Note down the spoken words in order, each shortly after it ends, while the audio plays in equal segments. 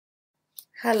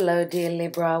Hello, dear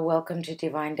Libra. Welcome to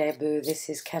Divine Debut. This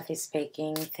is Kathy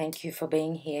speaking. Thank you for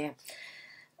being here.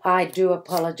 I do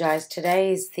apologize.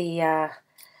 Today is the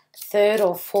 3rd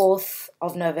or 4th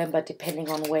of November, depending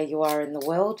on where you are in the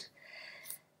world.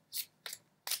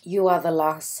 You are the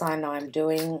last sign I'm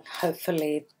doing.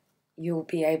 Hopefully, you'll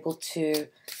be able to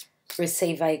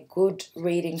receive a good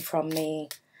reading from me.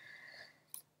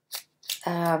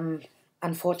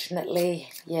 Unfortunately,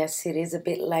 yes, it is a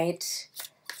bit late.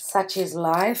 Such is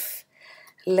life.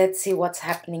 Let's see what's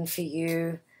happening for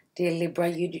you, dear Libra.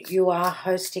 You are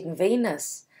hosting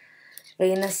Venus.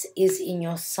 Venus is in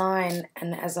your sign,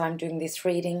 and as I'm doing this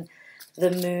reading,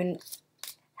 the moon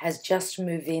has just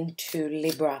moved into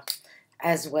Libra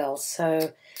as well.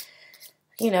 So,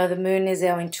 the moon is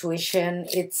our intuition.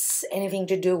 It's anything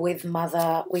to do with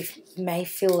mother. We may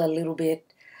feel a little bit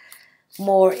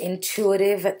more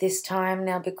intuitive at this time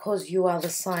now, because you are the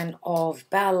sign of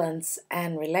balance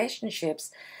and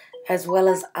relationships, as well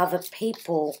as other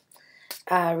people.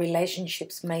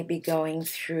 Relationships may be going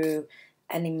through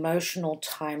an emotional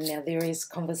time now. There is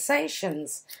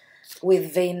conversations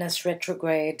with Venus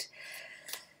retrograde.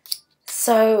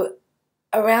 So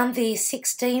around the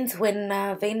 16th, when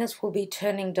Venus will be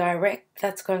turning direct,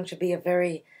 that's going to be a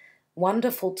very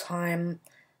wonderful time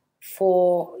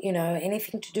for,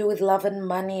 anything to do with love and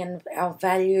money and our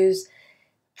values,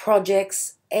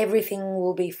 projects. Everything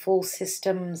will be full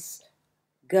systems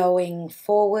going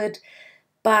forward,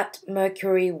 but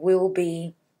Mercury will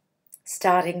be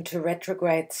starting to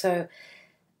retrograde. So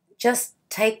just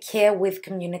take care with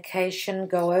communication,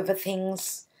 go over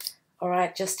things, all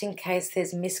right, just in case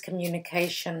there's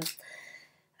miscommunication.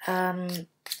 I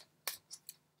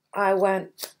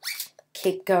won't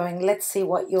keep going. Let's see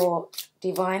what your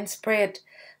divine spread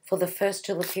for the 1st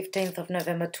to the 15th of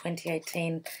November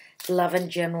 2018, love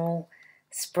and general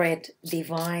spread,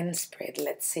 divine spread.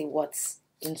 Let's see what's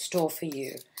in store for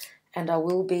you. And I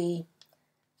will be,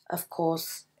 of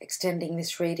course, extending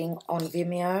this reading on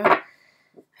Vimeo.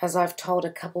 As I've told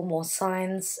a couple more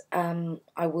signs,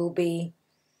 I will be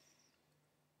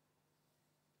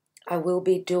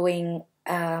doing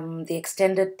the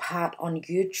extended part on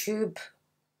YouTube.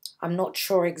 I'm not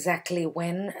sure exactly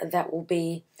when that will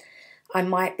be. I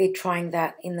might be trying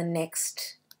that in the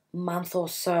next month or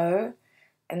so.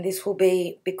 And this will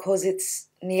be because it's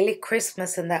nearly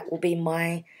Christmas, and that will be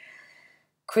my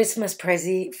Christmas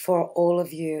present for all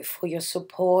of you, for your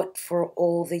support for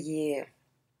all the year.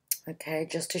 Okay,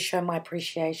 just to show my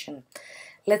appreciation.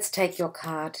 Let's take your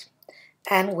card.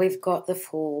 And we've got the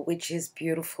Fool, which is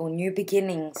beautiful. New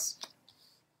beginnings.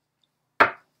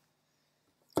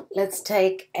 Let's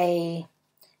take a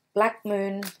Black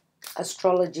Moon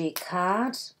Astrology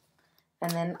card,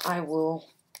 and then I will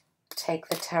take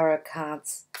the tarot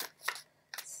cards.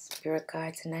 Spirit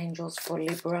guides and angels for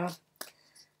Libra.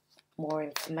 More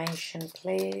information,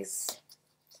 please.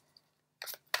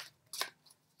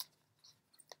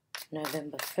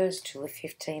 November 1st to the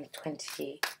 15th,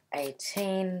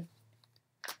 2018.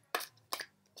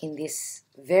 In this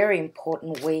very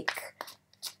important week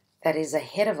that is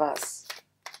ahead of us.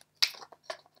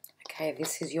 Okay,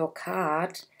 this is your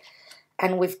card.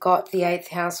 And we've got the 8th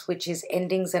house, which is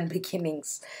endings and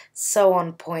beginnings. So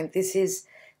on point. This is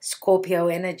Scorpio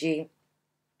energy.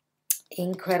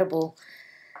 Incredible.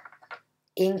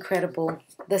 Incredible.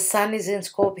 The sun is in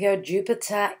Scorpio.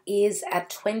 Jupiter is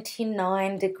at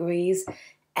 29 degrees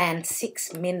and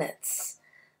 6 minutes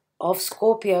of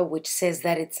Scorpio, which says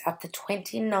that it's at the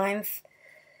 29th.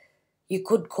 You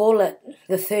could call it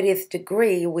the 30th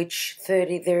degree, which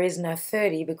 30, there is no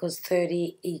 30 because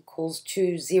 30 equals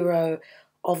 20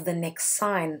 of the next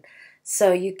sign.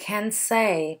 So you can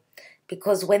say,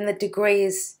 because when the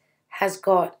degrees has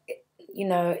got,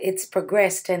 it's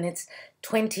progressed and it's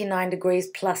 29 degrees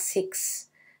plus 6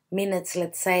 minutes,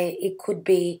 let's say, it could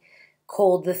be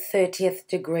called the 30th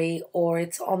degree, or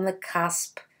it's on the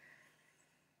cusp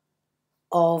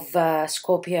of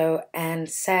Scorpio and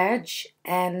Sag,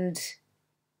 and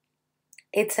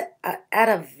it's at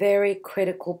a very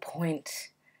critical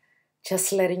point.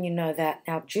 Just letting you know that.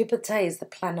 Now, Jupiter is the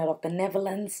planet of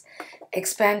benevolence,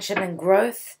 expansion and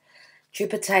growth.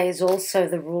 Jupiter is also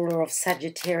the ruler of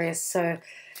Sagittarius, so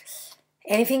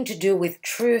anything to do with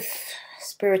truth,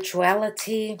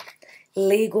 spirituality,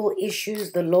 legal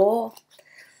issues, the law,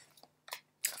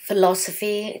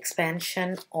 philosophy,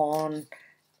 expansion on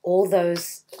all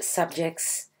those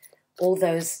subjects, all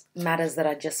those matters that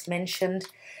I just mentioned.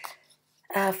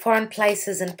 Foreign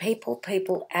places and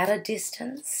people at a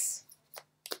distance.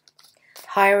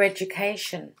 Higher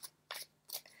education.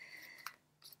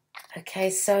 Okay,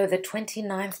 so the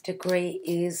 29th degree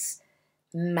is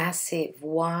massive.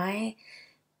 Why?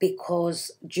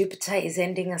 because Jupiter is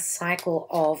ending a cycle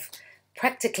of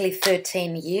practically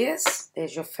 13 years.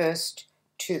 There's your first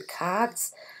two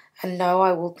cards. And no,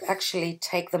 I will actually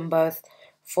take them both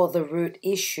for the root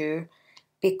issue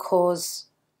because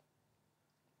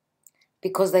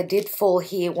they did fall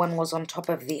here. One was on top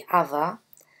of the other.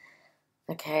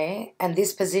 Okay, and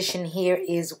this position here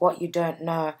is what you don't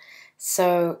know.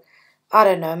 So, I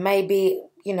don't know, maybe,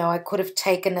 you know, I could have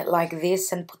taken it like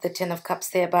this and put the Ten of Cups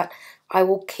there, but I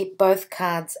will keep both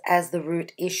cards as the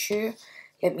root issue.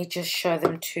 Let me just show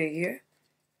them to you.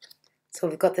 So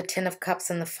we've got the Ten of Cups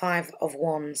and the Five of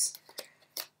Wands.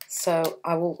 So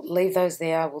I will leave those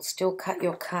there. I will still cut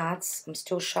your cards. I'm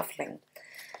still shuffling.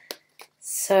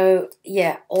 So,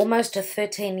 yeah, almost a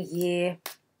 13-year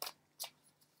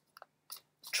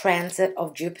transit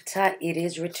of Jupiter. It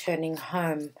is returning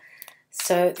home.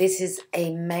 So this is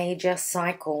a major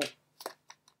cycle.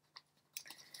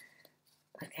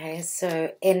 Okay,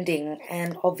 so ending.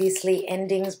 And obviously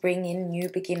endings bring in new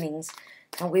beginnings.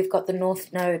 And we've got the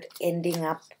North Node ending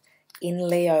up in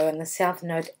Leo and the South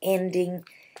Node ending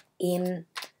in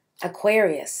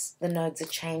Aquarius. The nodes are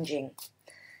changing.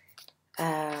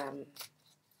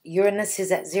 Uranus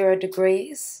is at 0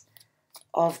 degrees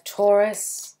of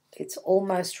Taurus. It's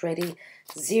almost ready.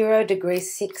 0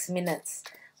 degrees 6 minutes.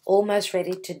 Almost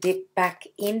ready to dip back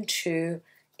into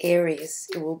Aries.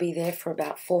 It will be there for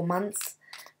about 4 months,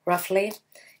 roughly.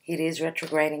 It is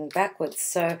retrograding backwards.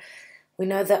 So we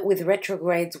know that with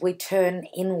retrogrades, we turn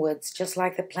inwards. Just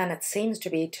like the planet seems to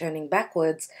be turning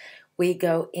backwards, we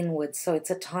go inwards. So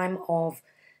it's a time of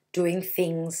doing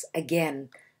things again,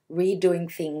 redoing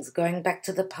things, going back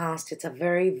to the past. It's a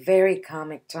very, very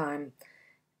karmic time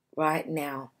right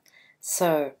now.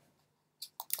 So,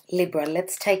 Libra,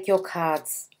 let's take your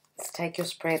cards. Let's take your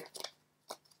spread.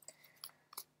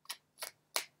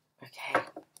 Okay.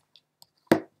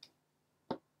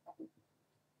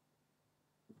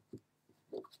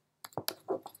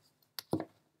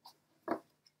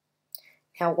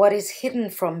 Now, what is hidden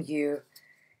from you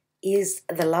is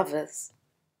the Lovers.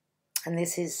 And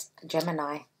this is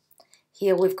Gemini.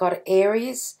 Here we've got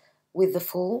Aries with the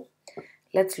Fool.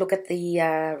 Let's look at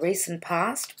the recent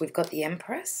past. We've got the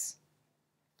Empress.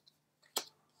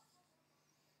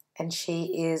 And she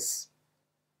is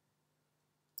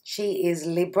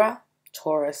Libra,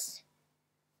 Taurus.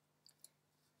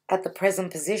 At the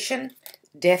present position,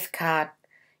 Death card.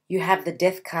 You have the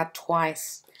Death card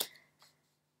twice.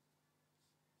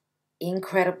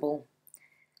 Incredible.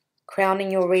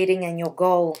 Crowning your reading and your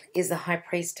goal is the High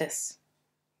Priestess.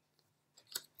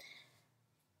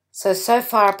 So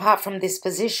far, apart from this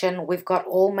position, we've got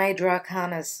all major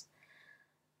arcanas.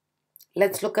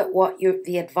 Let's look at what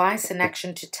the advice and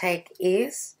action to take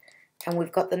is. And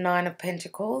we've got the Nine of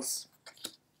Pentacles.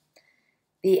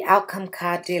 The outcome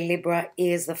card, dear Libra,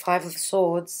 is the Five of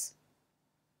Swords.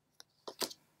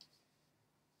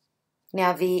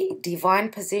 Now, the divine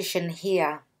position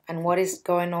here and what is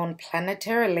going on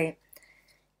planetarily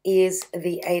is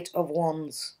the Eight of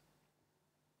Wands.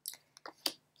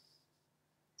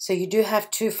 So you do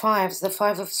have two fives, the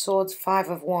Five of Swords, Five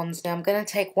of Wands. Now I'm going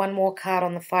to take one more card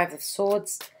on the Five of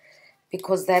Swords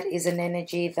because that is an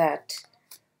energy that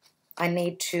I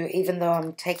need to, even though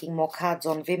I'm taking more cards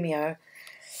on Vimeo,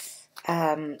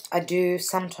 I do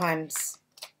sometimes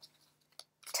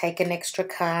take an extra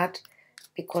card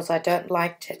because I don't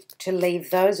like to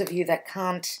leave those of you that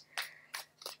can't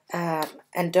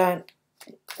and don't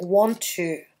want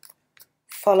to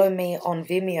follow me on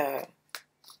Vimeo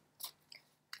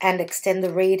and extend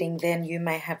the reading, then you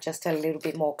may have just a little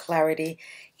bit more clarity.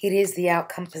 It is the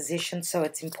outcome position, so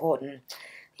it's important.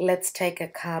 Let's take a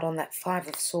card on that Five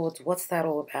of Swords. What's that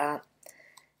all about?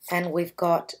 And we've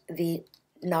got the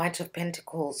Knight of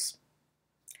Pentacles.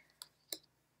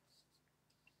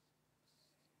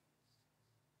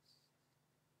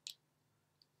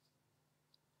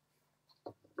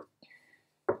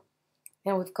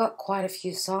 Now we've got quite a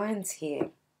few signs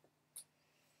here.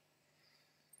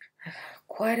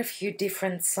 Quite a few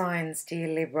different signs, dear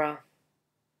Libra.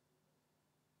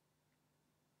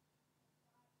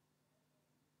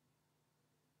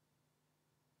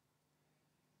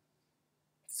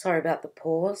 Sorry about the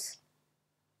pause.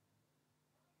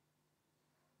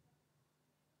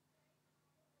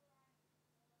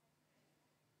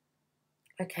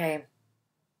 Okay.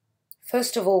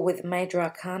 First of all, with Major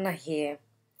Arcana here,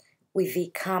 with the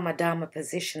Karma Dharma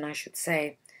position, I should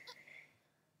say,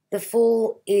 the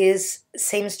Fool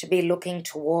seems to be looking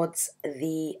towards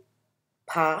the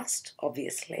past,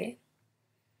 obviously.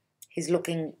 He's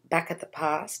looking back at the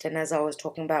past, and as I was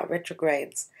talking about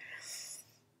retrogrades,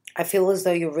 I feel as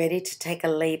though you're ready to take a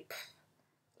leap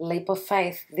Leap of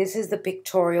faith. This is the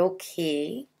Pictorial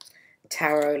key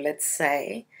tarot, let's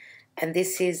say, and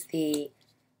this is the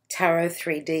tarot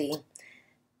 3D.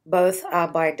 Both are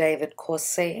by David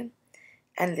Corsi,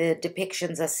 and the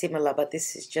depictions are similar, but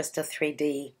this is just a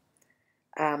 3D.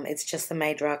 It's just the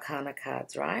Major Arcana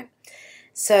cards, right?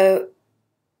 So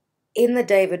in the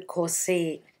David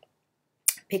Corsi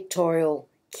Pictorial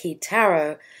key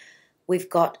tarot, we've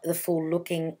got the Fool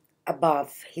looking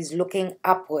above. He's looking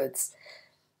upwards.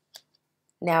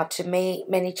 Now, to me,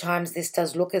 many times this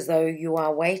does look as though you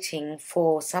are waiting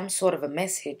for some sort of a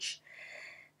message,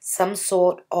 some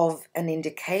sort of an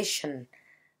indication,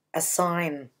 a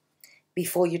sign,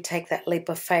 before you take that leap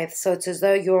of faith. So it's as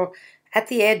though you're at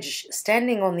the edge,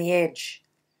 standing on the edge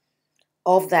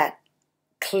of that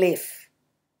cliff,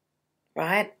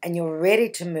 right? And you're ready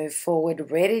to move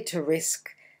forward, ready to risk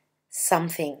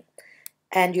something.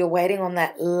 And you're waiting on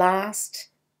that last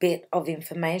bit of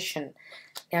information.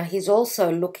 Now, he's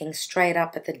also looking straight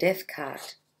up at the Death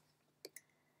card.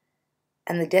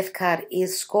 And the Death card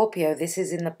is Scorpio. This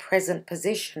is in the present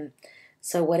position.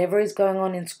 So whatever is going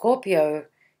on in Scorpio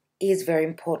is very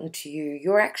important to you.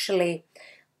 You're actually,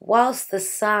 whilst the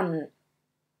Sun,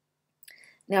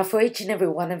 now for each and every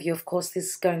one of you, of course,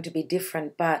 this is going to be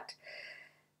different, but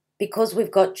because we've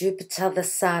got Jupiter, the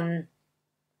Sun,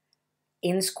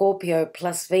 in Scorpio,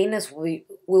 plus Venus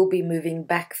will be moving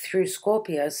back through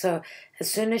Scorpio. So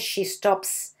as soon as she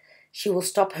stops, she will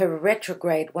stop her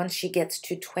retrograde once she gets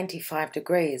to 25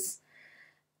 degrees,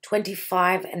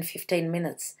 25 and 15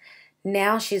 minutes.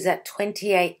 Now she's at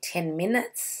 28:10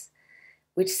 minutes,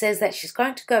 which says that she's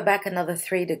going to go back another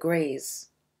 3 degrees.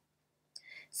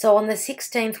 So on the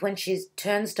 16th, when she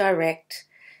turns direct,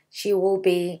 she will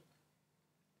be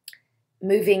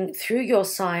moving through your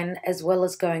sign as well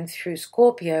as going through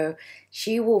Scorpio.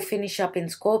 She will finish up in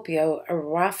Scorpio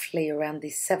roughly around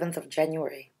the 7th of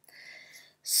January.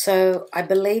 So I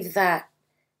believe that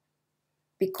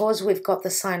because we've got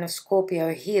the sign of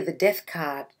Scorpio here, the Death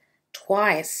card,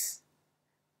 twice,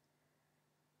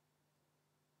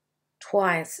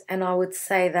 and I would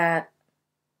say that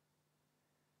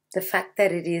the fact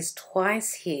that it is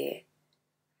twice here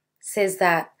says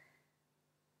that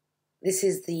this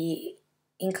is the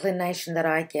inclination that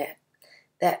I get,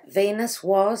 that Venus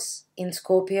was in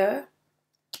Scorpio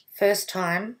first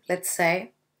time, let's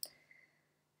say,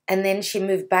 and then she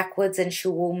moved backwards and she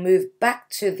will move back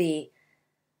to the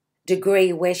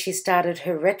degree where she started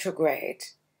her retrograde.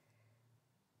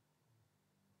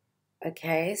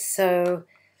 Okay, so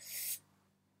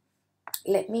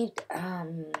let me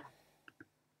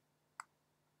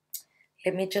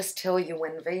just tell you,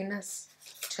 when Venus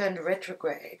turned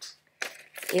retrograde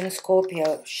in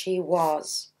Scorpio, she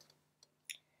was,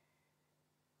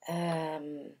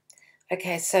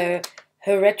 okay, so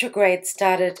her retrograde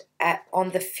started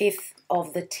on the 5th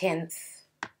of the 10th,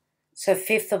 so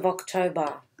 5th of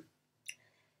October.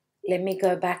 Let me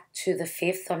go back to the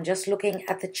 5th. I'm just looking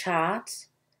at the chart.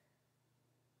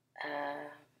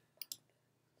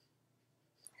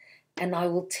 And I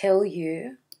will tell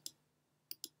you.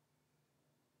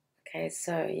 Okay,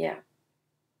 so yeah.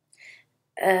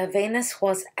 Venus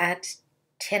was at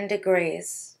 10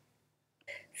 degrees,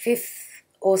 5th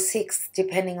or 6th,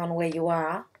 depending on where you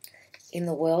are in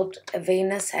the world.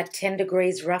 Venus at 10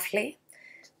 degrees roughly,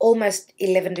 almost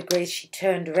 11 degrees, she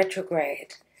turned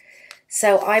retrograde.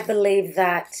 So I believe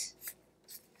that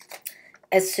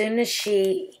as soon as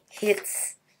she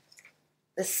hits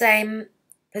the same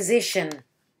position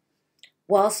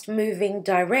whilst moving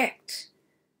direct,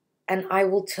 and I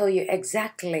will tell you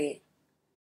exactly,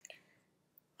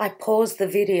 I paused the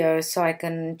video so I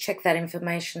can check that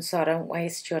information so I don't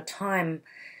waste your time.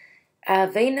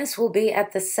 Venus will be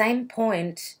at the same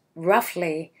point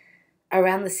roughly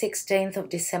around the 16th of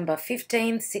December,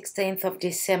 15th, 16th of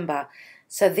December.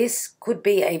 So this could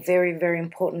be a very, very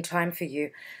important time for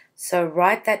you. So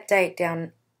write that date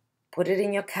down, put it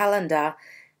in your calendar,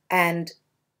 and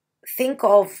think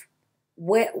of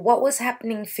what was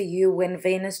happening for you when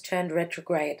Venus turned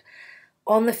retrograde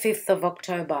on the 5th of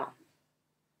October.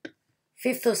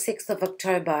 5th or 6th of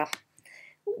October,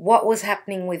 what was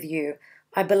happening with you?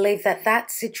 I believe that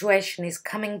that situation is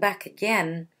coming back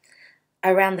again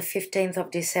around the 15th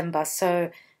of December. So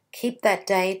keep that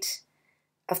date.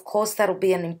 Of course, that'll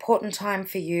be an important time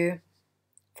for you,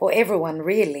 for everyone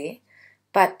really.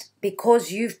 But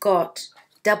because you've got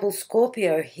double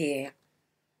Scorpio here,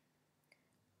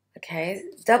 okay,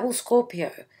 double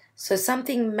Scorpio. So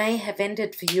something may have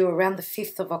ended for you around the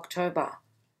 5th of October.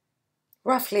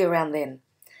 Roughly around then.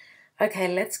 Okay,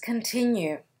 let's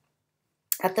continue.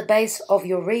 At the base of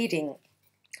your reading,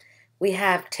 we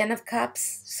have 10 of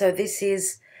Cups. So this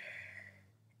is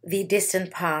the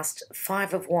distant past,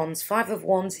 Five of Wands. Five of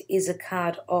Wands is a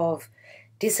card of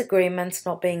disagreements,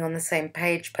 not being on the same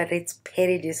page, but it's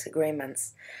petty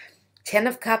disagreements. Ten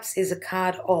of Cups is a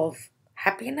card of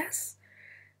happiness.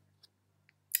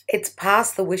 It's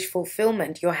past the wish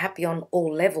fulfillment. You're happy on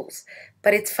all levels.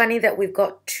 But it's funny that we've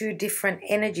got two different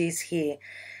energies here.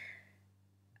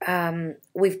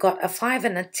 We've got a 5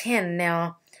 and a 10.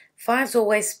 Now, 5s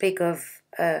always speak of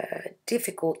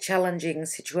difficult, challenging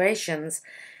situations,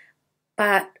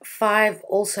 but 5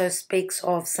 also speaks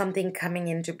of something coming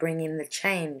in to bring in the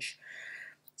change.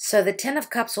 So the 10 of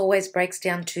Cups always breaks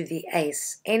down to the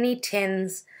ace. Any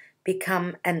 10s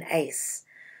become an ace.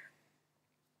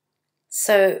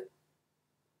 So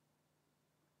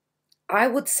I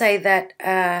would say that,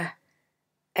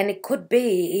 and it could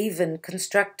be even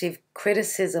constructive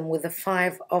criticism with the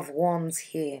 5 of Wands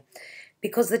here,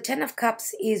 because the 10 of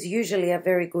Cups is usually a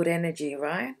very good energy,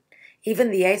 right? Even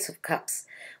the Ace of Cups.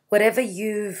 Whatever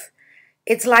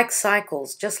it's like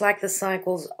cycles, just like the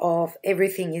cycles of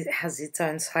everything has its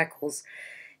own cycles.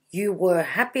 You were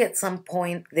happy at some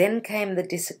point, then came the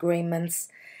disagreements,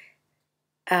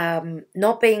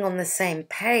 not being on the same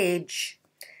page,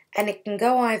 and it can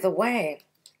go either way.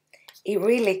 It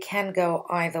really can go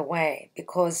either way,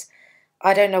 because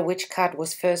I don't know which card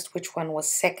was first, which one was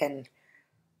second,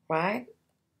 right?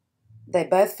 They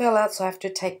both fell out, so I have to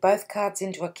take both cards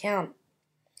into account.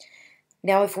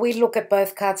 Now, if we look at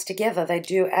both cards together, they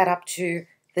do add up to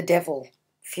the Devil,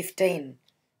 15.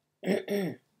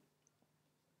 And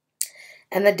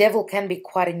the Devil can be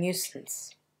quite a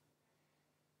nuisance.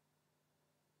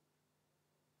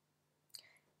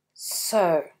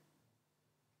 So,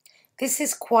 this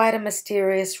is quite a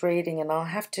mysterious reading, and I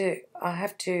have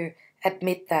to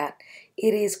admit that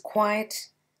it is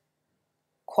quite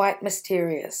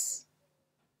mysterious.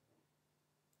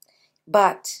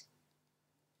 But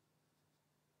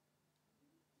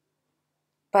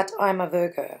I'm a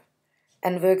Virgo,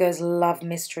 and Virgos love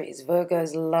mysteries.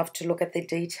 Virgos love to look at the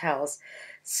details.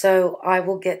 So I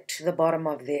will get to the bottom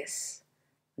of this,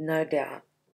 no doubt.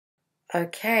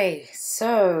 Okay,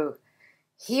 so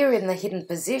here in the hidden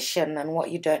position, and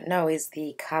what you don't know, is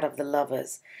the card of the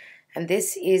Lovers. And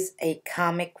this is a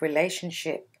karmic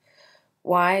relationship.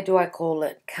 Why do I call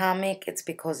it karmic? It's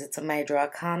because it's a major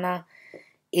arcana.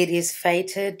 It is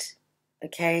fated.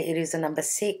 Okay, it is a number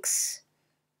 6.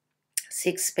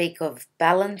 6 speak of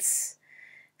balance.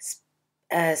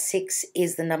 6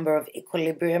 is the number of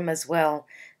equilibrium as well.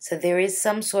 So there is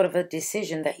some sort of a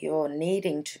decision that you're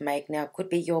needing to make. Now, it could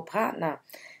be your partner.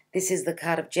 This is the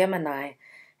card of Gemini.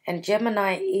 And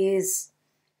Gemini is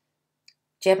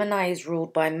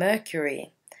ruled by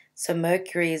Mercury. So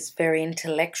Mercury is very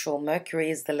intellectual.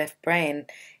 Mercury is the left brain.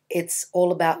 It's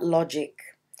all about logic.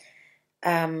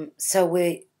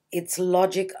 It's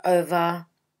logic over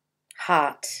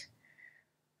heart.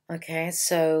 Okay,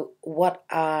 so what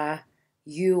are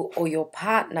you or your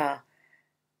partner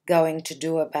going to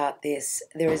do about this?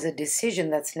 There is a decision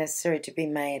that's necessary to be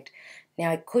made.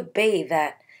 Now, it could be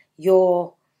that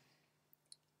you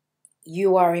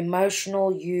are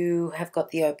emotional, you have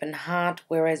got the open heart,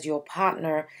 whereas your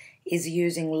partner is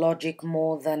using logic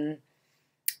more than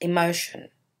emotion.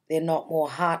 They're not more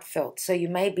heartfelt. So you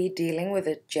may be dealing with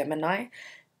a Gemini,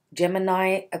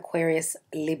 Aquarius,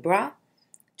 Libra,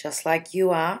 just like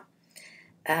you are.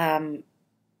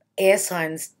 Air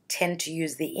signs tend to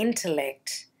use the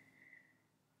intellect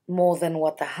more than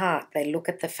what the heart. They look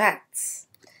at the facts.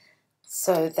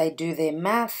 So they do their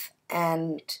math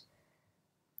and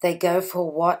they go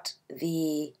for what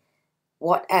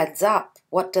adds up.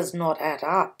 What does not add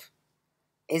up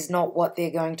is not what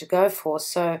they're going to go for.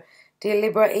 So, dear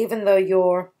Libra, even though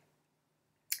you're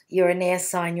an air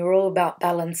sign, you're all about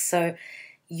balance. So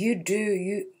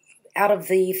out of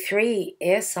the 3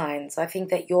 air signs, I think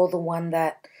that you're the one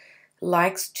that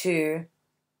likes to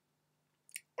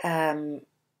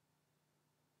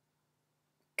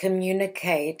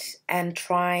communicate and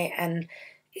try, and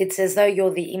it's as though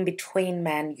you're the in-between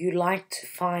man. You like to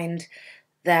find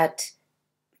that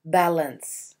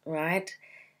balance, right?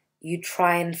 You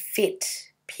try and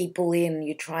fit people in.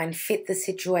 You try and fit the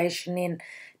situation in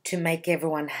to make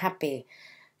everyone happy.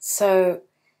 So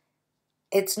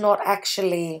you're not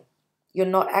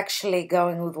actually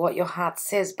going with what your heart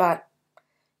says, but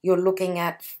you're looking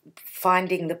at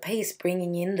finding the peace,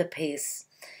 bringing in the peace.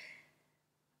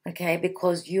 Okay,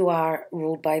 because you are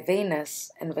ruled by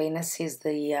Venus, and Venus is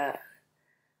the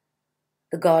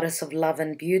goddess of love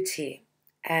and beauty,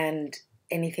 and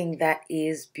anything that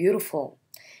is beautiful,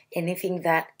 anything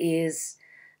that is,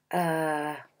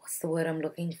 what's the word I'm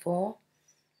looking for?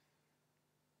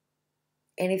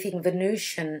 Anything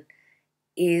Venusian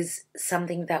is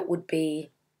something that would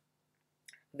be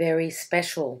very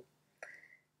special,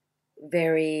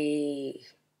 very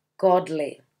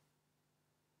godly.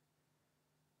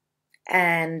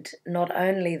 And not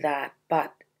only that,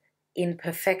 but in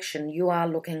perfection, you are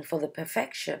looking for the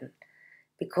perfection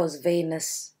because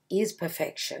Venus is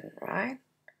perfection, right?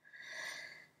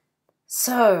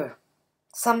 So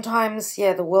sometimes,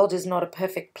 yeah, the world is not a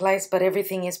perfect place, but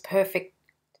everything is perfect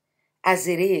as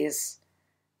it is.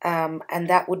 And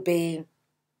that would be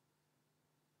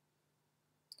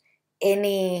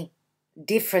any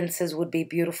differences would be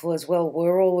beautiful as well.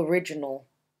 We're all original,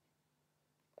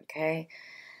 okay?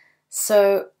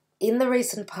 So in the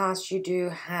recent past, you do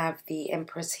have the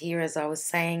Empress here, as I was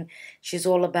saying. She's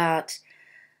all about,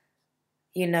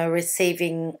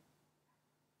 receiving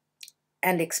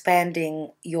and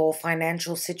expanding your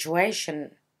financial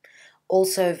situation.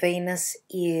 Also, Venus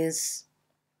is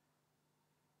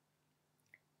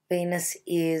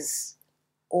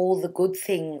all the good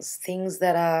things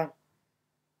that are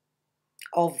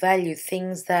of value,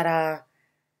 things that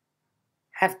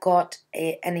have got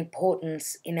an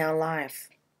importance in our life.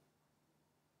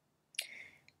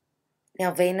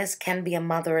 Now, Venus can be a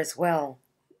mother as well.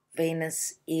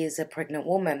 Venus is a pregnant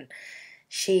woman.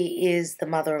 She is the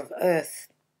mother of Earth,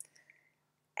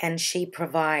 and she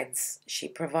provides. She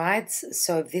provides.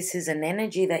 So this is an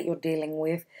energy that you're dealing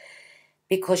with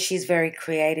because she's very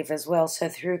creative as well. So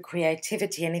through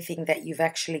creativity, anything that you've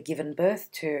actually given birth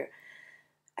to,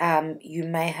 you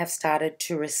may have started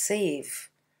to receive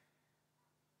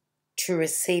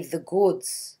the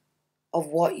goods of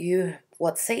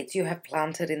what seeds you have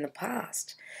planted in the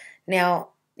past. Now,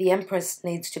 the Empress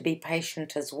needs to be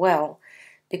patient as well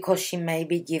because she may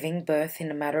be giving birth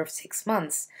in a matter of 6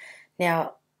 months.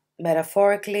 Now,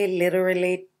 metaphorically,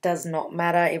 literally, does not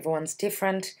matter. Everyone's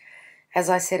different. As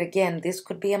I said again, this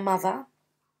could be a mother.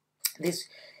 This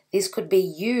could be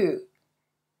you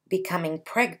becoming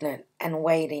pregnant and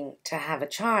waiting to have a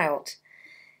child,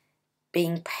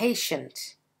 being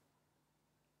patient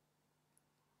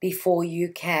before you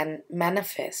can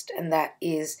manifest, and that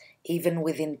is even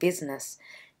within business.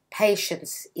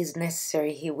 Patience is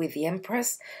necessary here with the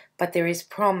Empress, but there is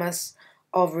promise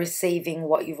of receiving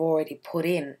what you've already put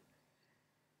in.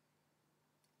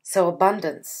 So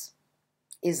abundance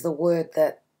is the word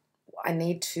that I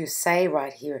need to say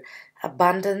right here.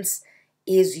 Abundance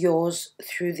is yours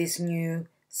through this new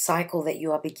cycle that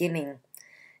you are beginning.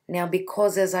 Now,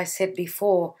 because as I said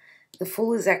before, the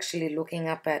Fool is actually looking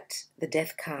up at the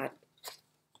Death card.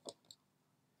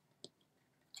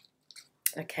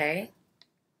 Okay.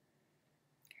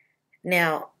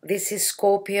 Now, this is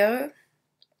Scorpio,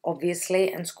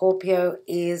 obviously, and Scorpio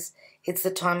it's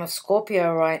the time of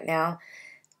Scorpio right now.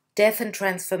 Death and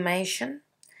transformation,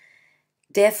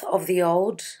 death of the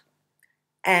old,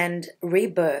 and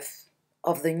rebirth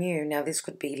of the new. Now, this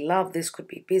could be love, this could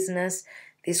be business,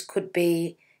 this could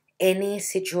be any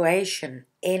situation,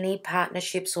 any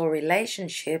partnerships or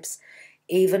relationships,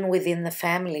 even within the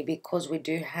family, because we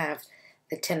do have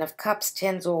the Ten of Cups.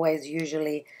 Tens always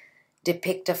usually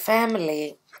depict a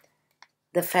family,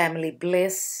 the family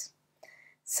bliss.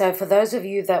 So for those of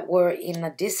you that were in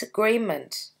a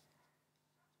disagreement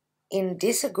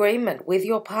with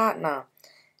your partner,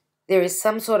 there is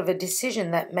some sort of a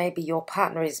decision that maybe your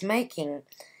partner is making.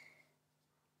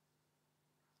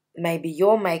 Maybe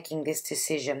you're making this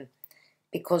decision,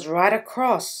 because right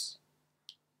across,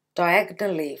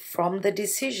 diagonally from the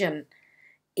decision,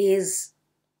 is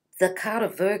the card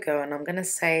of Virgo, and I'm going to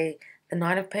say the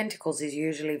Nine of Pentacles is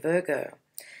usually Virgo.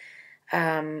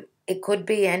 It could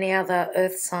be any other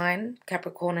earth sign,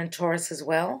 Capricorn and Taurus as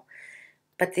well,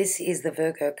 but this is the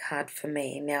Virgo card for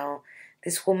me. Now,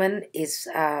 this woman is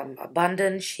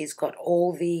abundant. She's got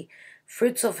all the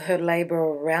fruits of her labor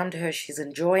around her. She's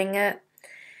enjoying it.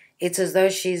 It's as though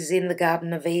she's in the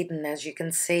Garden of Eden, as you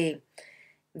can see.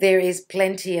 There is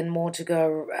plenty and more to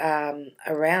go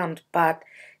around, but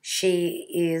she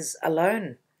is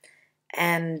alone.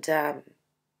 And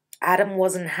Adam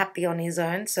wasn't happy on his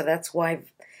own, so that's why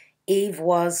Eve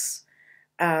was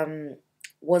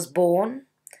born.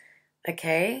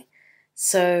 Okay,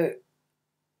 so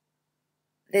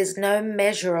there's no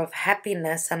measure of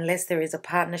happiness unless there is a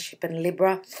partnership. In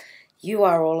Libra, you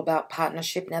are all about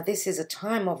partnership. Now, this is a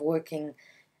time of working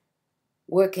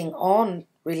on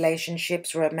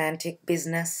relationships, romantic,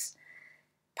 business,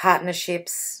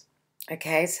 partnerships.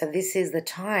 Okay, so this is the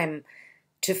time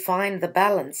to find the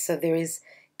balance. So there is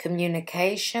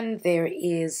communication, there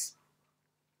is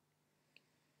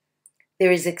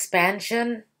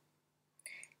expansion,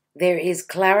 there is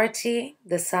clarity.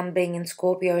 The sun being in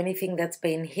Scorpio, anything that's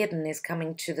been hidden is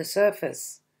coming to the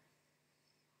surface.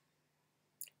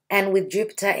 And with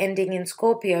Jupiter ending in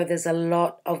Scorpio, there's a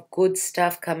lot of good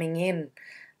stuff coming in,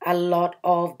 a lot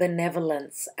of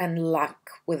benevolence and luck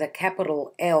with a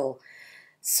capital L.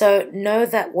 So know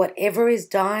that whatever is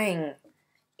dying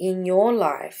in your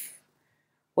life,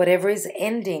 whatever is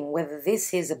ending, whether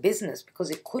this is a business,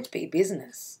 because it could be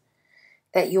business,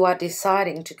 that you are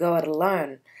deciding to go it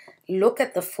alone, look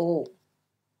at the Fool.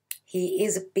 He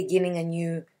is beginning a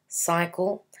new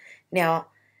cycle. Now,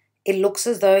 it looks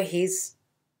as though he's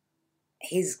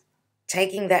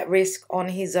taking that risk on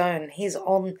his own. He's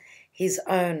on his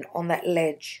own on that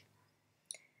ledge.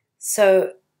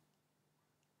 So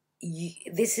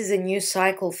this is a new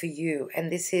cycle for you,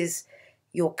 and this is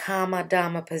your karma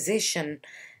dharma position.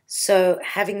 So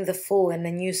having the Fool in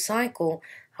a new cycle,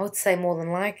 I would say more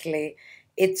than likely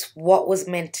it's what was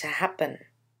meant to happen.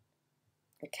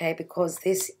 Okay, because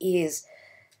this is,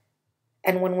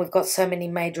 and when we've got so many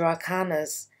major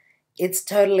arcanas, it's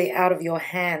totally out of your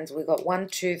hands. We've got 1,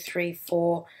 2, 3,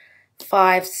 4,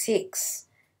 5, 6.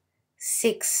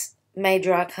 6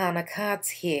 major arcana cards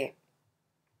here.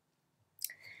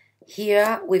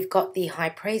 Here we've got the High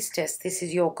Priestess. This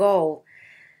is your goal.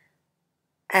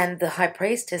 And the High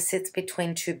Priestess sits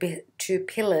between two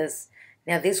pillars.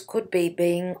 Now this could be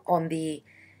being on the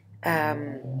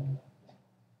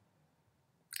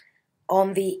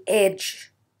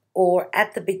edge or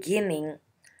at the beginning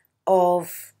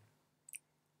of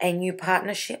a new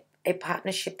partnership, a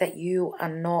partnership that you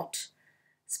are not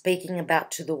speaking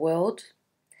about to the world.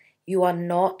 You are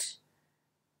not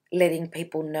letting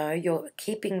people know. You're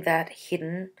keeping that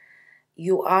hidden.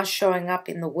 You are showing up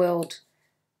in the world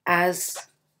as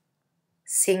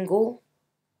single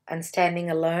and standing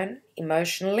alone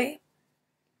emotionally.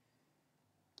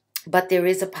 But there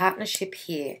is a partnership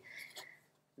here.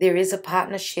 There is a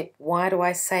partnership. Why do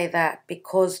I say that?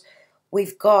 Because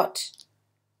we've got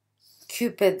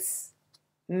Cupid's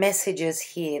messages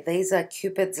here. These are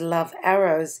Cupid's love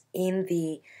arrows in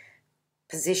the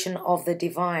position of the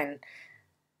divine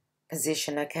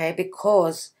position, okay?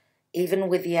 Because even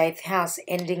with the 8th house,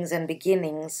 endings and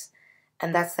beginnings,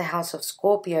 and that's the house of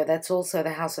Scorpio, that's also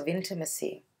the house of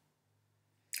intimacy,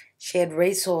 shared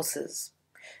resources,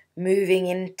 moving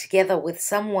in together with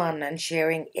someone and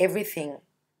sharing everything.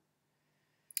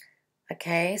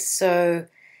 Okay, so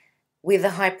with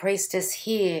the High Priestess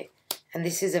here, and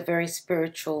this is a very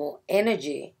spiritual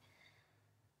energy,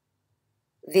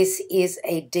 this is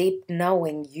a deep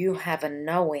knowing. You have a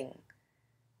knowing.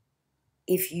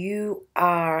 If you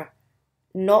are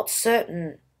not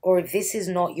certain, or if this is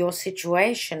not your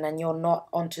situation and you're not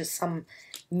onto some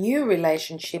new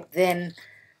relationship, then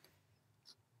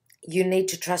you need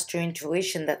to trust your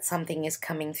intuition that something is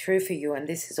coming through for you. And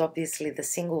this is obviously the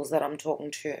singles that I'm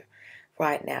talking to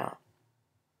right now.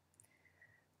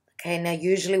 Okay, now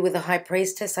usually with a High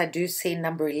Priestess, I do see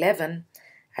number 11.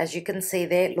 As you can see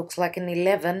there, it looks like an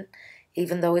 11.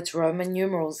 Even though it's Roman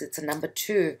numerals, it's a number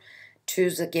 2.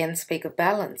 2s again speak of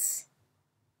balance.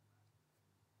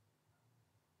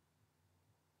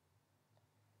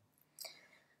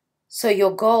 So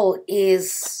your goal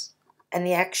is in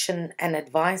the action and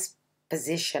advice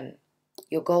position.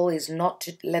 Your goal is not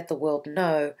to let the world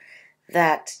know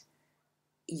that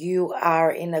you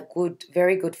are in a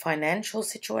very good financial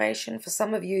situation. For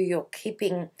some of you, you're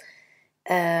keeping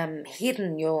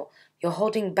hidden. You're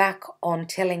holding back on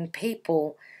telling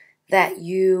people that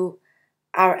you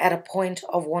are at a point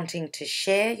of wanting to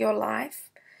share your life.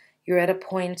 You're at a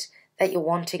point that you're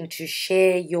wanting to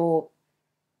share your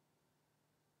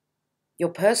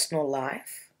personal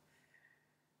life,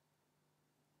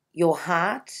 your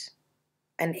heart,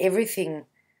 and everything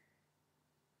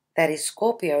that is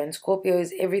Scorpio. And Scorpio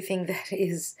is everything that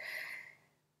is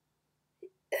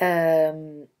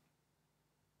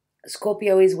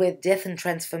Scorpio is where death and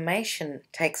transformation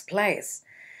takes place.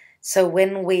 So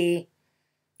when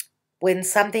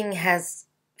something has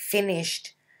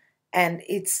finished and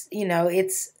it's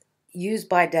use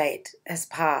by date has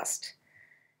passed,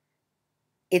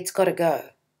 it's got to go.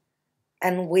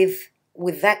 And with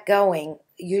that going,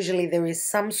 usually there is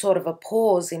some sort of a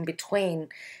pause in between,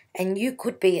 and you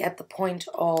could be at the point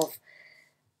of,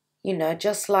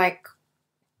 just like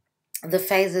the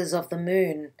phases of the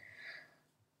moon,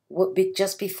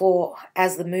 just before,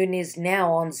 as the moon is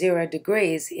now on 0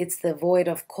 degrees, it's the void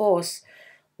of course,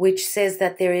 which says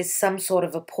that there is some sort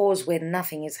of a pause where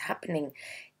nothing is happening.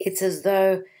 It's as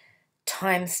though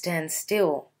time stands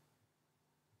still.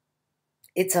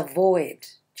 It's a void,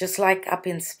 just like up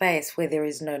in space where there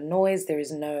is no noise, there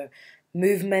is no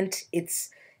movement. It's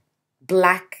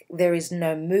black, there is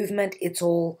no movement.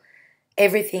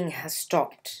 Everything has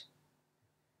stopped.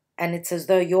 And it's as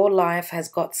though your life has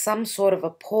got some sort of a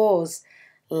pause,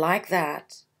 like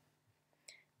that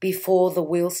before the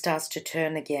wheel starts to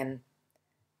turn again.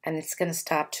 And it's going to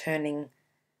start turning,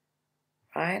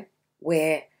 right?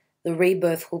 Where the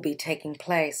rebirth will be taking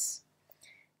place.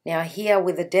 Now here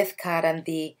with the Death card and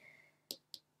the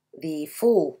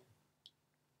Fool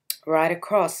right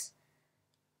across,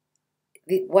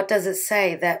 what does it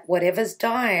say? That whatever's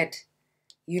died,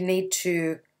 you need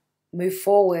to move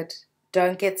forward.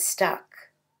 Don't get stuck.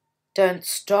 Don't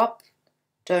stop.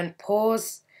 Don't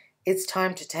pause. It's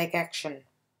time to take action.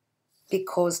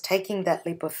 Because taking that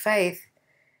leap of faith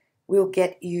will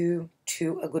get you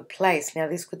to a good place. Now,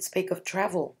 this could speak of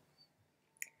travel.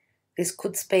 This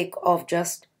could speak of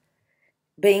just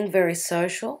being very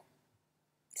social,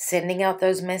 sending out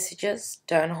those messages.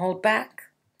 Don't hold back.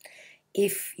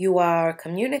 If you are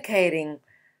communicating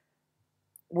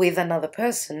with another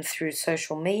person through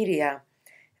social media,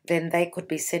 then they could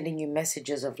be sending you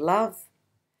messages of love.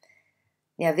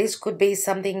 Now, this could be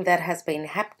something that has been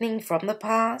happening from the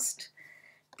past,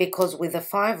 because with the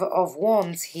Five of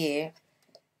Wands here,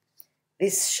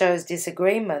 this shows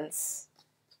disagreements.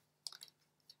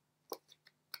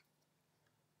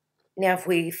 Now, if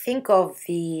we think of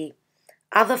the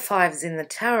other fives in the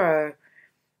tarot,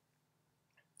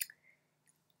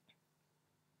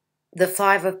 the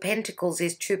Five of Pentacles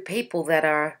is two people that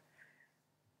are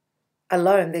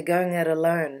alone. They're going it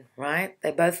alone, right?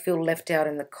 They both feel left out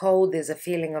in the cold. There's a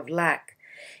feeling of lack.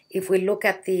 If we look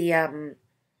at the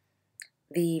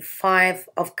Five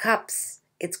of Cups,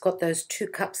 it's got those two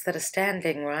cups that are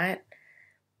standing, right?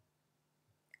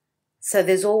 So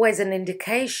there's always an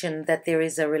indication that there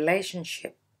is a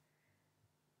relationship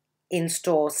in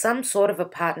store, some sort of a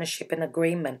partnership and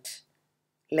agreement,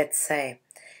 let's say,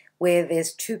 where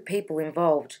there's two people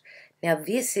involved. Now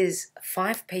this is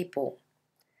five people,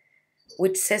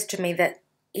 which says to me that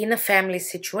in a family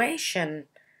situation,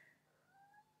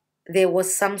 there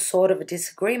was some sort of a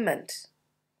disagreement,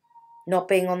 not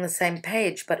being on the same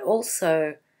page, but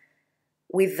also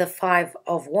with the Five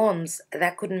of Wands,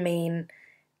 that could mean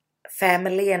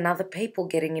family and other people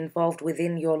getting involved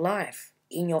within your life,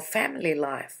 in your family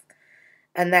life.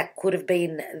 And that could have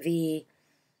been the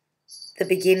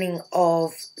beginning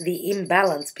of the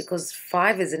imbalance, because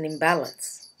five is an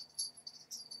imbalance.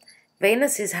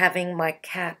 Venus is having my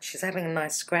cat, she's having a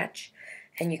nice scratch,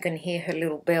 and you can hear her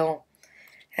little bell,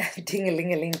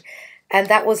 ding-a-ling-a-ling. And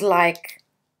that was like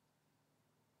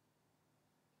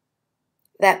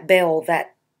that bell,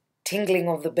 that tingling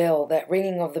of the bell, that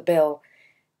ringing of the bell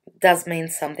does mean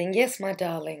something. Yes, my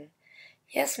darling.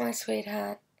 Yes, my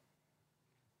sweetheart.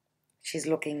 She's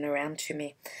looking around to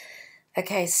me.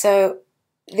 Okay, so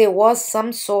there was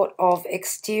some sort of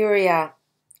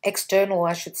external,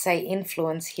 I should say,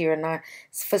 influence here. And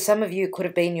for some of you, it could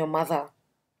have been your mother.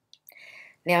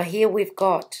 Now here we've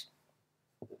got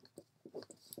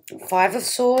Five of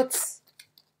Swords,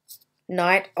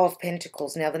 Knight of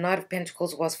Pentacles. Now the Knight of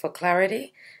Pentacles was for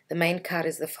clarity. The main card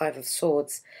is the Five of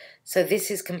Swords. So this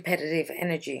is competitive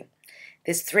energy.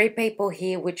 There's three people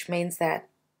here, which means that,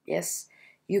 yes,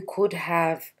 you could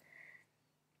have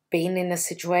been in a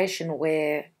situation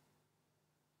where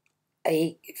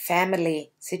a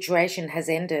family situation has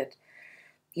ended.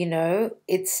 You know,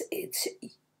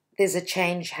 there's a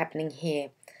change happening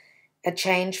here. A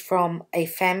change from a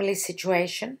family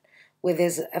situation where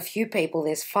there's a few people,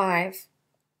 there's five,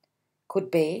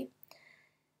 could be.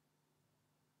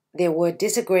 There were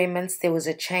disagreements, there was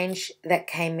a change that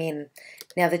came in.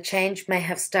 Now the change may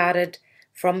have started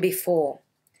from before,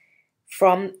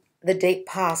 from the deep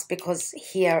past, because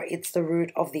here it's the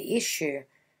root of the issue.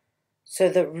 So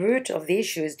the root of the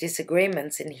issue is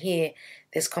disagreements, and here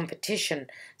there's competition.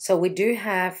 So we do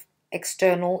have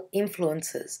external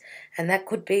influences, and that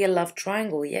could be a love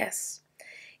triangle, yes.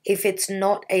 If it's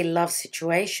not a love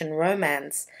situation,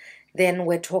 romance, then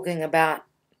we're talking about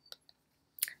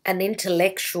an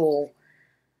intellectual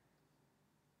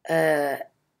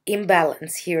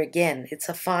imbalance here again. It's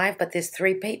a five, but there's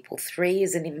three people. Three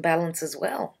is an imbalance as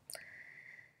well.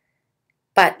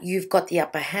 But you've got the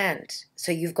upper hand.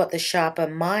 So you've got the sharper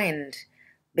mind.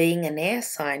 Being an air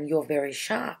sign, you're very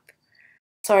sharp.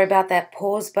 Sorry about that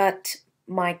pause, but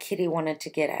my kitty wanted to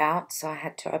get out, so I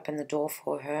had to open the door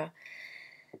for her.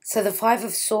 So the Five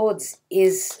of Swords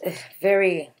is a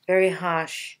very, very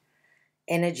harsh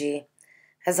energy.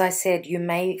 As I said, you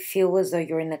may feel as though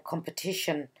you're in a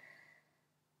competition.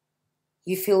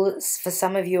 You feel, for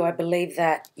some of you, I believe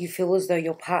that you feel as though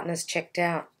your partner's checked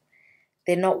out.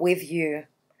 They're not with you.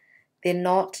 They're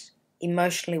not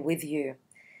emotionally with you.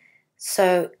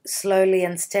 So slowly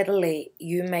and steadily,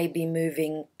 you may be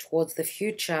moving towards the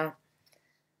future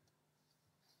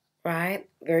right?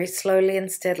 Very slowly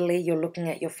and steadily, you're looking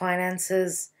at your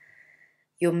finances.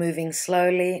 You're moving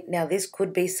slowly. Now, this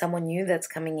could be someone new that's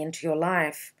coming into your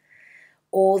life,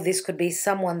 or this could be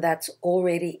someone that's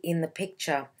already in the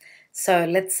picture. So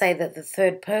let's say that the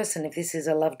third person, if this is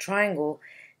a love triangle,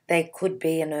 they could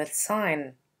be an earth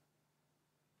sign,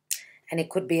 and it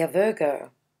could be a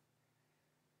Virgo.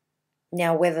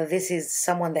 Now, whether this is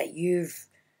someone that you've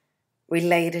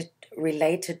related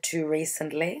to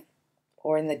recently,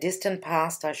 or in the distant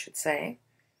past, I should say,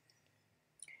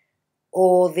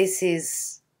 or this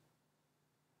is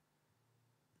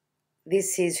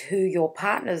who your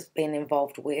partner's been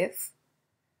involved with,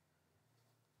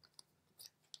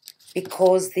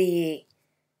 because the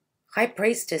High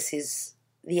Priestess is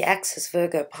the axis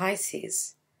Virgo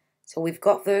Pisces. So we've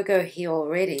got Virgo here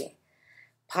already.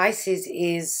 Pisces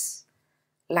is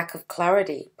lack of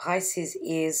clarity. Pisces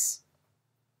is,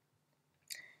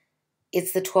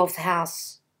 it's the 12th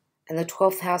house, and the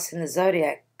 12th house in the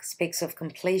zodiac speaks of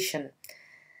completion.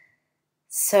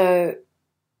 So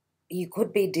you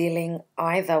could be dealing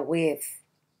either with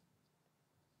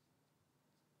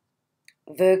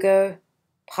Virgo,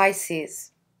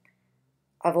 Pisces.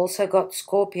 I've also got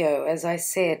Scorpio, as I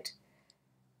said,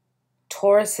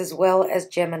 Taurus as well as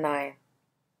Gemini.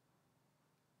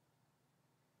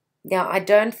 Now, I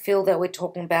don't feel that we're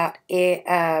talking about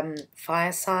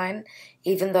fire sign,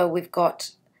 even though we've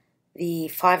got the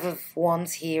Five of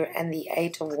Wands here and the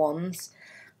Eight of Wands.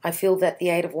 I feel that the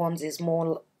Eight of Wands is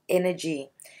more energy.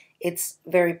 It's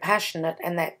very passionate,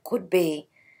 and that could be,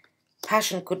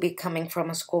 passion could be coming from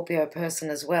a Scorpio person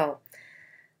as well.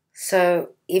 So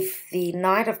if the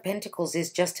Knight of Pentacles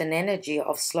is just an energy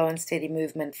of slow and steady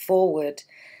movement forward,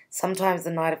 sometimes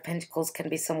the Knight of Pentacles can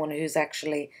be someone who's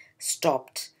actually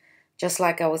stopped. Just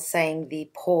like I was saying, the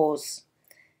pause,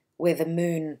 where the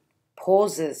moon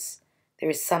pauses. There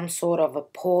is some sort of a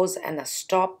pause and a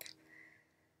stop,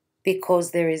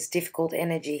 because there is difficult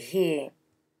energy here.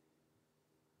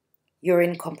 You're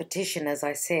in competition, as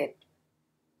I said.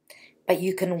 But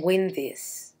you can win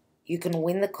this. You can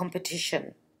win the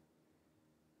competition.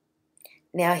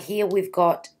 Now here we've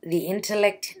got the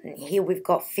intellect, here we've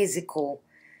got physicality.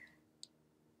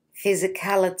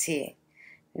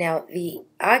 Now the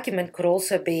argument could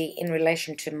also be in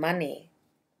relation to money.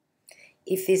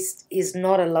 If this is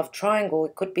not a love triangle,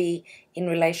 it could be in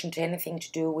relation to anything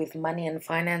to do with money and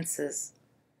finances.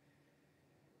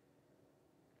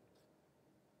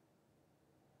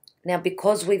 Now,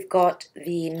 because we've got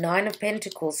the Nine of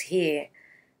Pentacles here,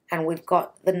 and we've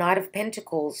got the Knight of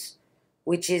Pentacles,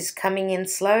 which is coming in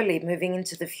slowly, moving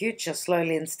into the future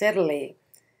slowly and steadily.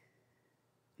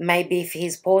 Maybe if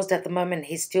he's paused at the moment,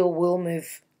 he still will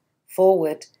move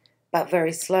forward, but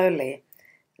very slowly.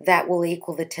 That will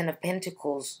equal the Ten of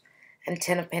Pentacles, and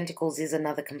Ten of Pentacles is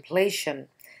another completion.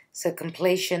 So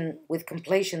completion, with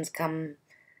completions come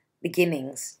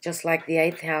beginnings, just like the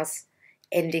 8th house,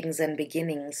 endings and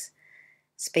beginnings,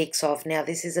 speaks of. Now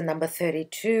this is a number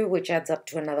 32, which adds up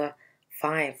to another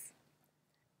 5.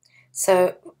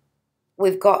 So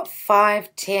we've got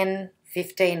 5, 10,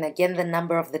 15, again the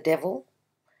number of the devil.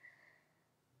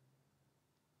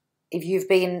 If you've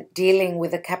been dealing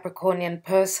with a Capricornian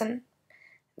person,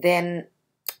 then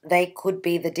they could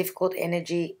be the difficult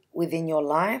energy within your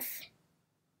life.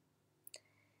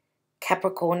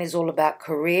 Capricorn is all about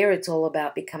career. It's all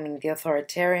about becoming the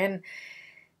authoritarian.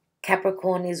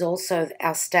 Capricorn is also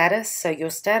our status. So your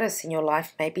status in your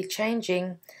life may be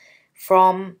changing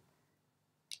from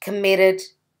committed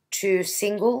to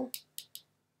single.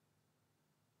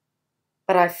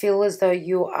 But I feel as though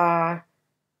you are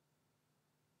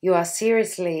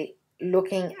seriously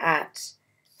looking at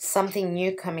something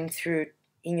new coming through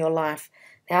in your life.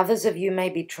 Now, others of you may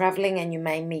be traveling, and you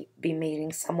may be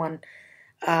meeting someone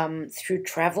through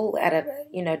travel at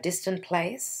a distant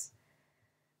place,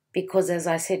 because, as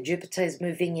I said, Jupiter is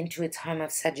moving into its home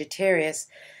of Sagittarius,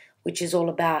 which is all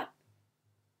about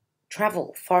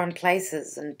travel, foreign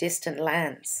places and distant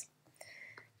lands.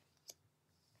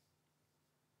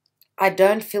 I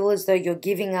don't feel as though you're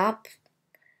giving up.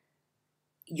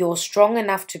 You're strong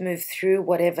enough to move through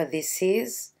whatever this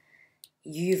is.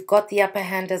 You've got the upper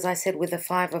hand, as I said, with the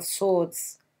 5 of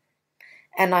Swords.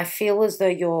 And I feel as though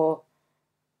you're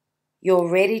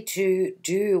ready to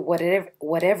do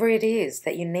whatever it is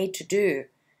that you need to do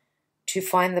to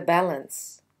find the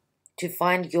balance, to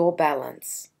find your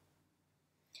balance.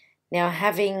 Now,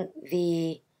 having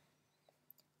the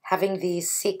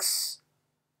 6,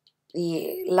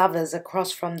 the Lovers,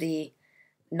 across from the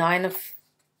 9 of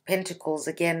Pentacles,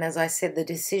 again, as I said, the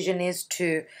decision is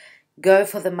to go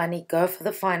for the money, go for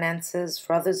the finances.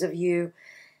 For others of you,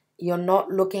 You're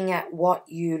not looking at what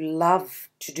you love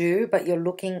to do, but you're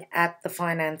looking at the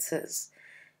finances.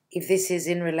 If this is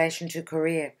in relation to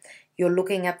career, you're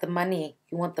looking at the money.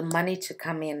 You want the money to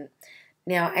come in.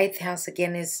 Now, 8th house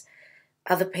again is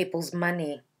other people's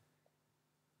money.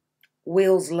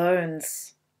 Wills,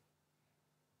 loans.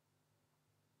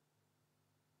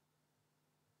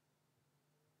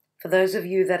 For those of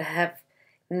you that have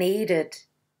needed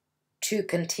to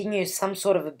continue some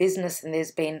sort of a business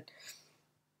and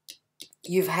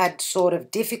you've had sort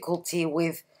of difficulty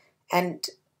with and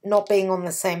not being on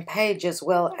the same page as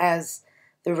well as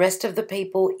the rest of the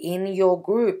people in your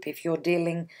group, if you're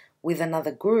dealing with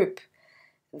another group,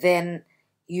 then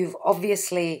you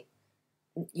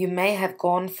may have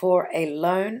gone for a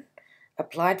loan,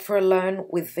 applied for a loan.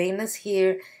 With Venus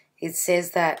here, it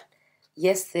says that,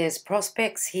 yes, there's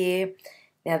prospects here.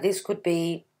 Now, this could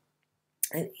be,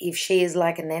 if she is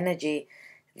like an energy,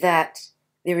 that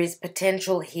there is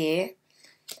potential here.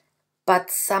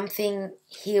 But something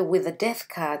here with the Death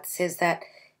card says that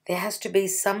there has to be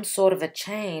some sort of a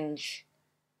change.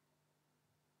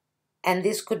 And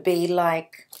this could be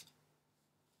like,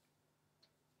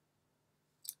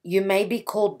 you may be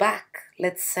called back,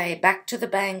 let's say, back to the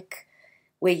bank,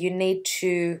 where you need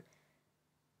to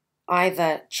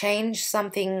either change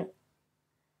something,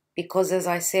 because as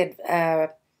I said,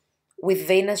 with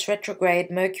Venus retrograde,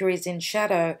 Mercury is in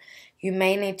shadow, you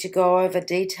may need to go over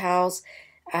details,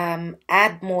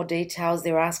 add more details.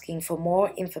 They're asking for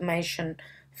more information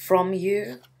from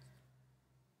you,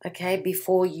 okay,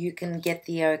 before you can get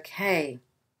the okay.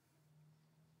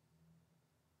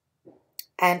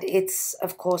 And it's,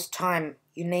 of course, time.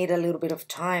 You need a little bit of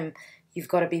time. You've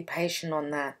got to be patient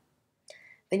on that.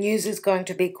 The news is going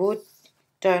to be good.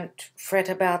 Don't fret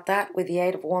about that with the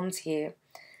 8 of Wands here.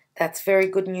 That's very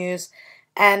good news.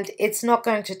 And it's not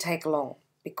going to take long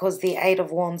because the 8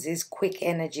 of Wands is quick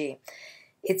energy.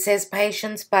 It says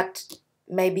patience, but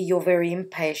maybe you're very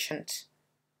impatient.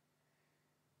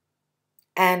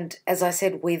 And as I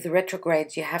said, with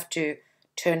retrogrades, you have to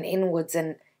turn inwards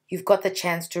and you've got the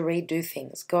chance to redo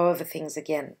things, go over things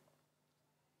again.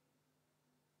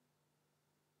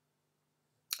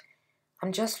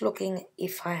 I'm just looking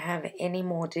if I have any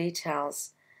more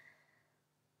details.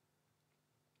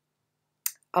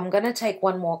 I'm going to take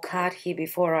one more card here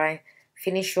before I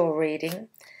finish your reading.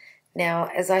 Now,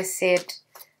 as I said,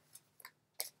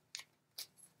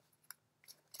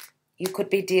 you could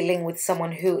be dealing with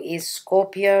someone who is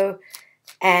Scorpio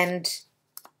and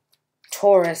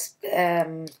Taurus.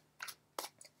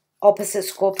 Opposite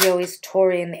Scorpio is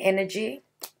Taurian energy.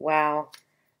 Wow.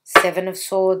 7 of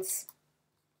Swords.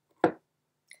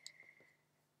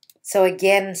 So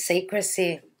again,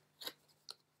 secrecy.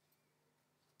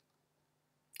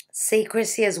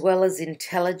 Secrecy as well as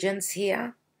intelligence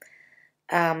here.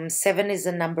 7 is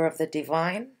the number of the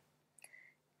divine.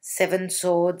 7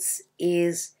 Swords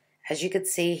is, as you could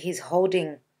see, he's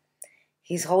holding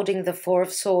the 4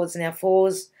 of Swords. Now,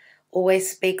 4s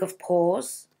always speak of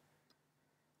pause.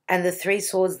 And the 3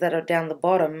 Swords that are down the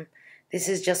bottom, this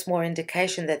is just more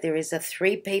indication that there is a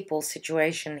 3 people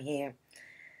situation here.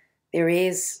 There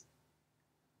is,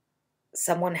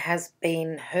 someone has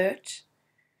been hurt.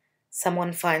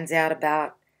 Someone finds out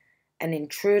about an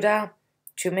intruder.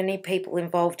 Too many people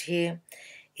involved here.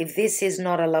 If this is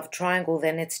not a love triangle,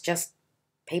 then it's just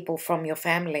people from your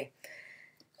family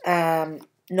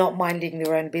not minding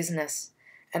their own business.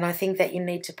 And I think that you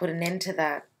need to put an end to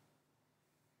that,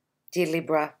 dear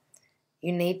Libra.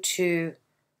 You need to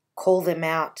call them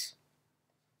out.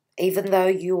 Even though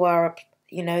you are,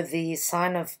 the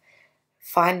sign of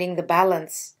finding the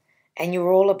balance and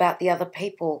you're all about the other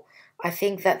people, I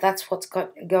think that that's what's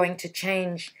going to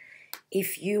change.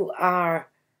 If you are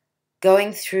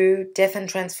going through death and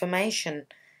transformation,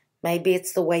 maybe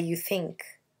it's the way you think.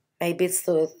 Maybe it's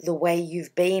the way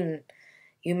you've been.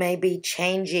 You may be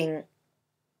changing,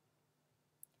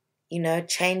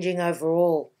 changing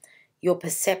overall your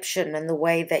perception and the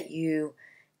way that you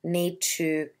need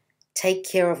to take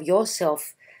care of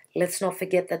yourself. Let's not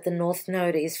forget that the North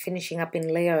Node is finishing up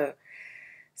in Leo.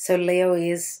 So Leo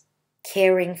is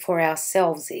caring for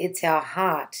ourselves. It's our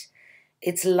heart.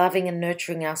 It's loving and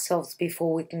nurturing ourselves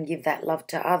before we can give that love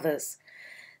to others.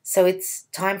 So it's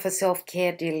time for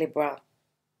self-care, dear Libra.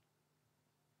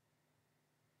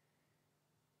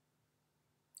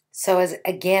 So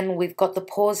again, we've got the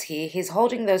pause here. He's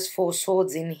holding those 4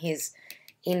 swords in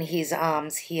his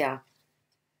arms here.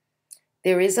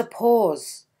 There is a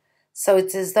pause. So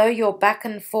it's as though you're back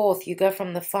and forth. You go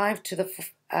from the 5 to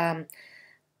the,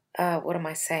 what am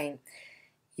I saying?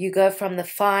 You go from the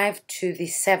 5 to the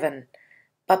 7.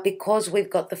 But because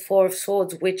we've got the 4 of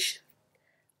Swords, which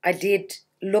I did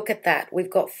look at that. We've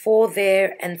got 4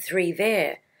 there and 3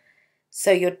 there.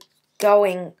 So you're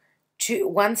going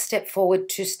one step forward,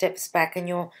 2 steps back, and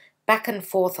you're back and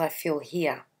forth, I feel,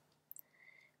 here.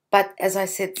 But as I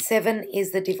said, 7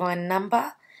 is the divine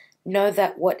number. Know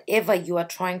that whatever you are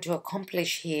trying to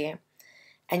accomplish here,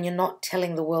 and you're not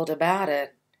telling the world about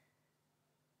it,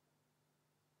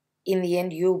 in the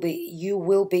end you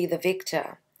will be the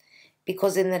victor.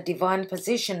 Because in the divine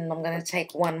position, I'm going to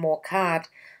take one more card.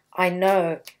 I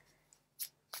know,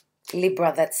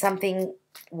 Libra, that something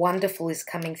wonderful is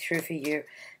coming through for you.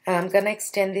 And I'm going to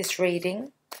extend this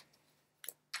reading,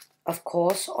 of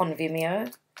course, on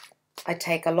Vimeo. I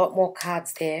take a lot more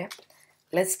cards there.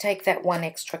 Let's take that one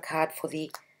extra card for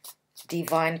the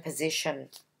divine position.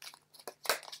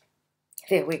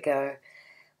 There we go.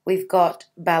 We've got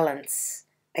balance.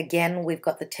 Again, we've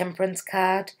got the Temperance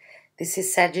card. This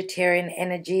is Sagittarian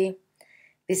energy.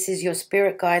 This is your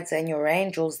spirit guides and your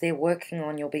angels. They're working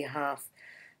on your behalf.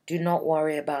 Do not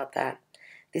worry about that.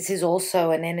 This is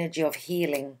also an energy of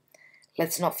healing.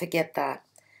 Let's not forget that.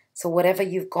 So whatever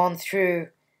you've gone through,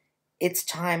 it's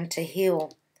time to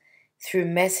heal. Through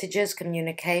messages,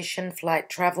 communication, flight,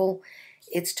 travel,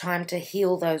 it's time to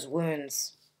heal those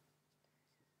wounds.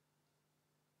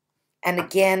 And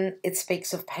again, it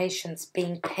speaks of patience,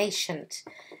 being patient,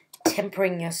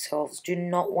 tempering yourselves. Do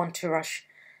not want to rush.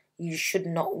 You should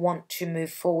not want to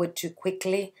move forward too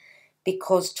quickly,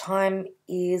 because time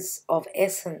is of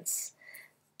essence.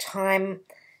 Time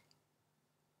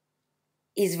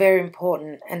is very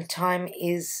important, and time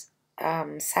is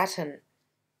Saturn.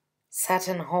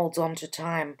 Saturn holds on to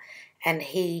time, and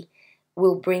he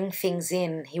will bring things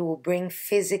in. He will bring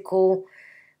physical,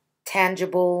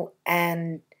 tangible,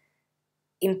 and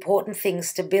important things,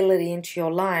 stability into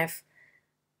your life,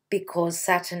 because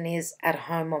Saturn is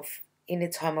in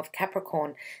its home of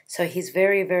Capricorn. So he's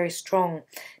very, very strong.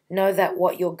 Know that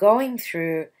what you're going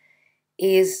through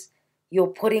is you're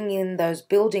putting in those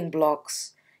building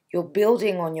blocks. You're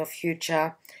building on your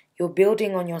future. You're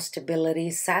building on your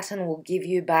stability. Saturn will give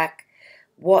you back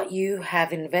what you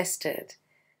have invested.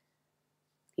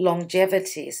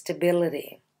 Longevity,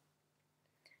 stability,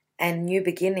 and new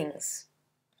beginnings.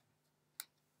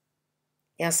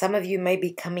 Now, some of you may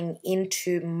be coming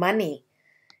into money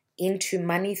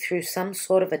through some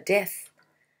sort of a death.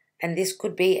 And this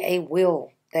could be a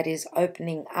will that is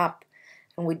opening up.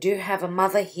 And we do have a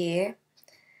mother here.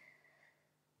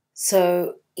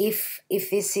 So if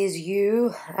this is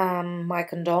you, my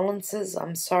condolences,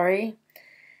 I'm sorry.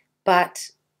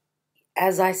 But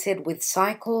as I said, with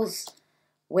cycles,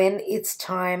 when it's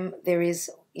time, there is,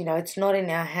 it's not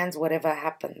in our hands whatever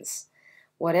happens.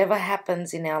 Whatever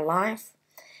happens in our life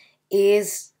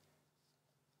is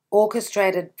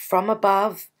orchestrated from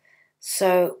above.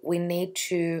 So we need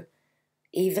to,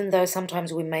 even though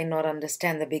sometimes we may not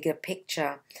understand the bigger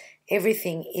picture,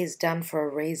 everything is done for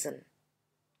a reason.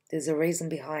 There's a reason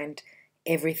behind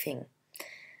everything.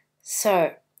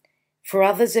 So for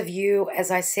others of you,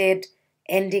 as I said,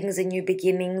 endings and new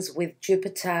beginnings with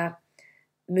Jupiter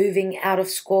moving out of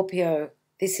Scorpio.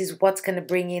 This is what's going to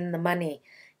bring in the money.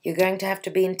 You're going to have to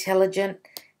be intelligent.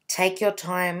 Take your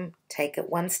time. Take it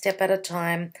one step at a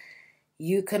time.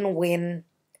 You can win.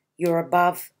 You're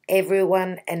above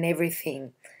everyone and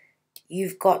everything.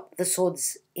 You've got the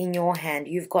swords in your hand.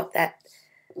 You've got that.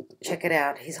 Check it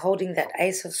out. He's holding that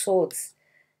Ace of Swords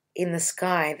in the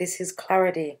sky. This is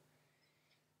clarity.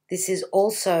 This is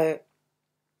also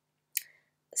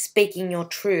speaking your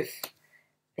truth.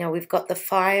 Now we've got the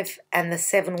 5 and the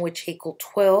 7, which equal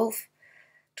 12.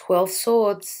 12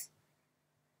 swords.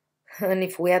 And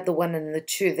if we add the 1 and the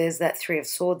 2, there's that 3 of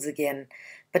swords again.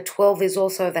 But 12 is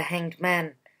also the Hanged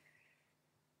Man,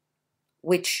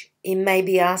 which it may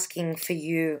be asking for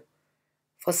you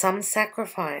for some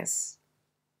sacrifice.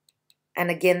 And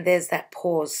again, there's that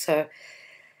pause. So,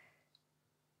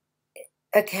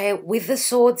 okay, with the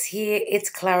swords here, it's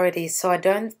clarity. So I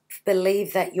don't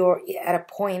believe that you're at a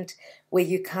point where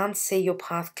you can't see your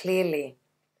path clearly.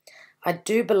 I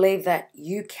do believe that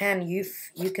you can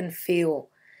feel,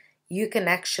 you can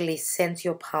actually sense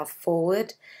your path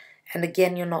forward. And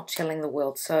again, you're not telling the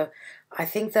world. So I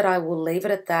think that I will leave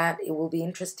it at that. It will be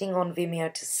interesting on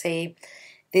Vimeo to see.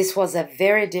 This was a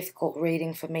very difficult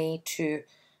reading for me to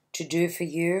do for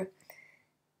you.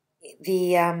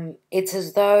 It's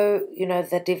as though,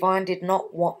 the divine did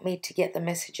not want me to get the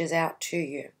messages out to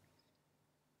you.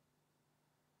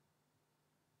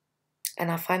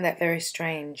 And I find that very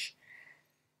strange.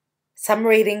 Some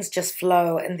readings just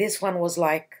flow, and this one was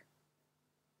like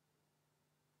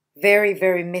very,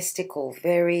 very mystical,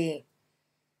 very,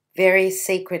 very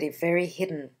secretive, very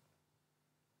hidden.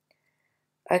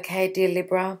 Okay, dear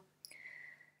Libra,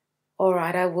 All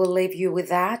right, I will leave you with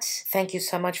that. Thank you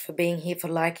so much for being here, for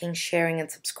liking, sharing,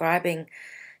 and subscribing.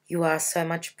 You are so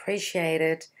much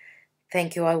appreciated.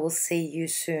 Thank you. I will see you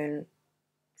soon.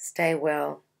 Stay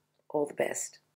well. All the best.